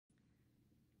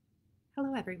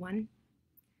Hello, everyone.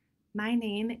 My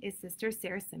name is Sister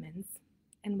Sarah Simmons,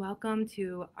 and welcome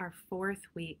to our fourth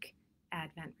week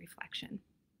Advent reflection.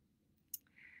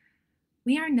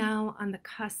 We are now on the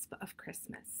cusp of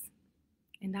Christmas,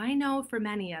 and I know for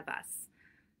many of us,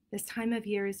 this time of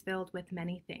year is filled with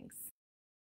many things.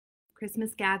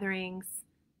 Christmas gatherings,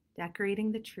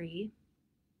 decorating the tree,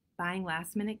 buying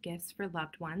last-minute gifts for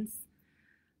loved ones,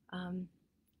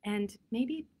 and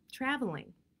maybe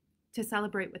traveling to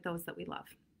celebrate with those that we love.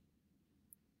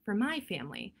 For my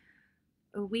family,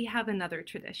 we have another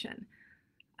tradition.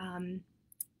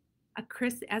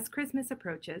 As Christmas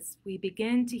approaches, we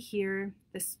begin to hear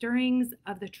the stirrings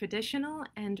of the traditional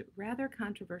and rather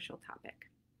controversial topic,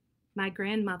 my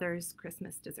grandmother's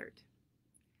Christmas dessert.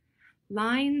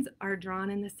 Lines are drawn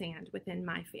in the sand within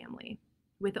my family,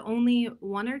 with only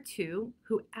one or two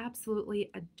who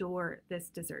absolutely adore this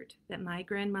dessert that my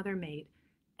grandmother made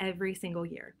every single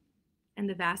year. And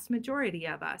the vast majority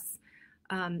of us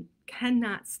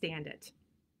cannot stand it.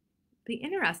 The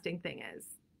interesting thing is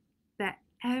that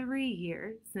every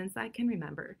year since I can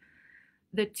remember,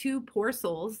 the two poor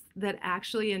souls that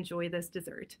actually enjoy this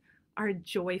dessert are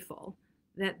joyful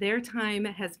that their time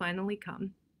has finally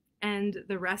come, and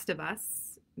the rest of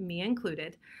us, me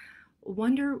included,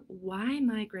 wonder why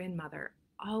my grandmother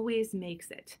always makes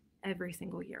it every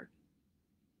single year.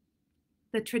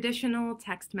 The traditional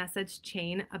text message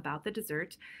chain about the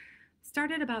dessert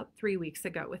started about 3 weeks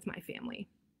ago with my family,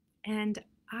 and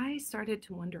I started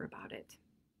to wonder about it.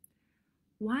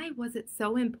 Why was it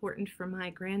so important for my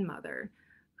grandmother,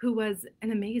 who was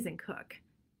an amazing cook,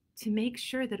 to make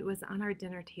sure that it was on our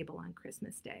dinner table on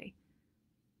Christmas Day?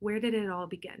 Where did it all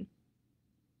begin?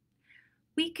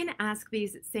 We can ask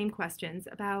these same questions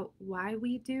about why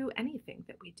we do anything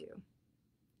that we do.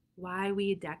 Why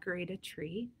we decorate a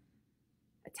tree,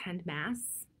 attend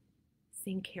Mass,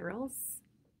 sing carols,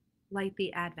 light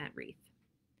the Advent wreath.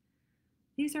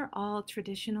 These are all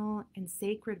traditional and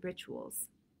sacred rituals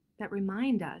that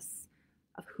remind us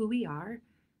of who we are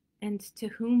and to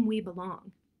whom we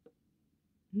belong.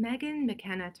 Megan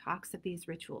McKenna talks of these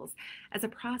rituals as a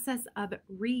process of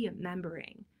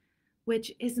remembering,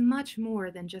 which is much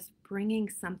more than just bringing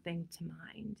something to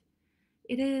mind.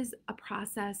 It is a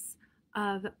process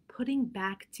of putting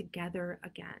back together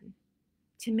again,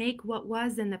 to make what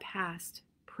was in the past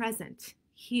present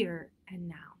here and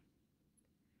now.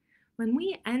 When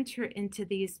we enter into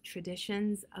these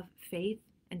traditions of faith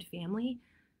and family,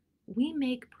 we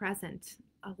make present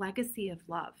a legacy of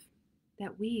love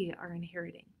that we are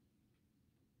inheriting.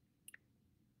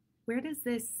 Where does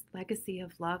this legacy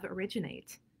of love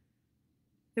originate?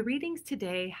 The readings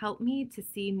today help me to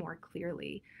see more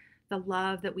clearly the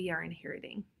love that we are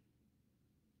inheriting.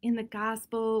 In the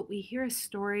gospel, we hear a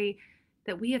story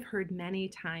that we have heard many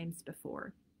times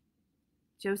before.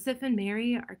 Joseph and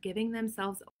Mary are giving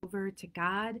themselves over to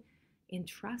God in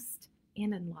trust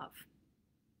and in love.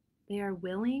 They are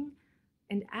willing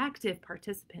and active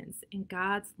participants in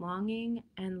God's longing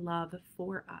and love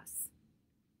for us.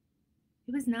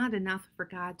 It was not enough for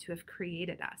God to have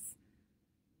created us.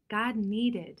 God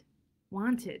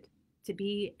wanted to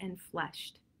be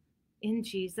enfleshed in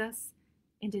Jesus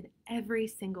and in every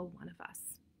single one of us.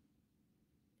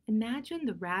 Imagine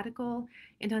the radical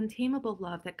and untamable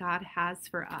love that God has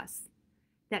for us,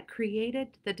 that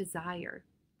created the desire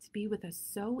to be with us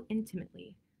so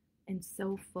intimately and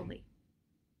so fully.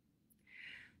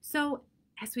 So,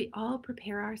 as we all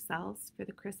prepare ourselves for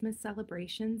the Christmas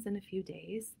celebrations in a few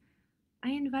days, I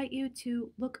invite you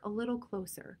to look a little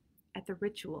closer at the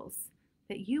rituals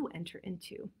that you enter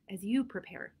into as you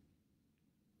prepare.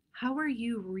 How are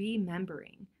you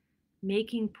remembering,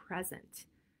 making present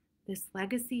this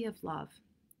legacy of love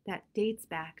that dates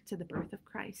back to the birth of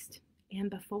Christ and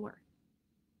before?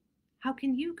 How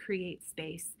can you create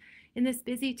space in this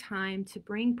busy time to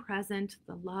bring present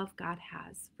the love God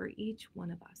has for each one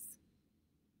of us?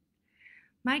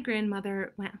 My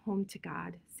grandmother went home to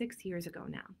God 6 years ago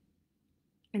now,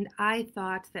 and I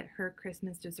thought that her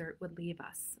Christmas dessert would leave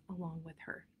us along with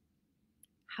her.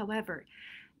 However,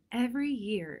 every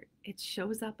year it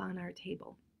shows up on our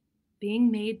table,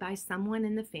 being made by someone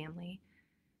in the family,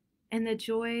 and the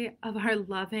joy of our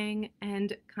loving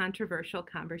and controversial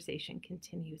conversation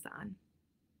continues on.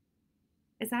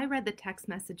 As I read the text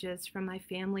messages from my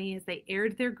family as they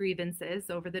aired their grievances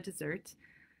over the dessert,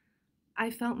 I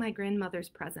felt my grandmother's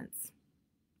presence,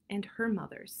 and her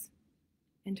mother's,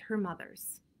 and her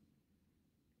mother's,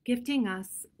 gifting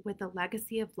us with a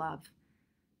legacy of love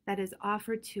that is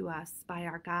offered to us by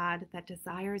our God that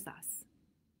desires us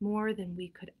more than we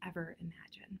could ever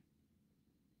imagine.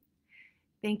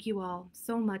 Thank you all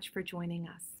so much for joining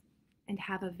us, and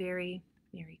have a very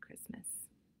Merry Christmas.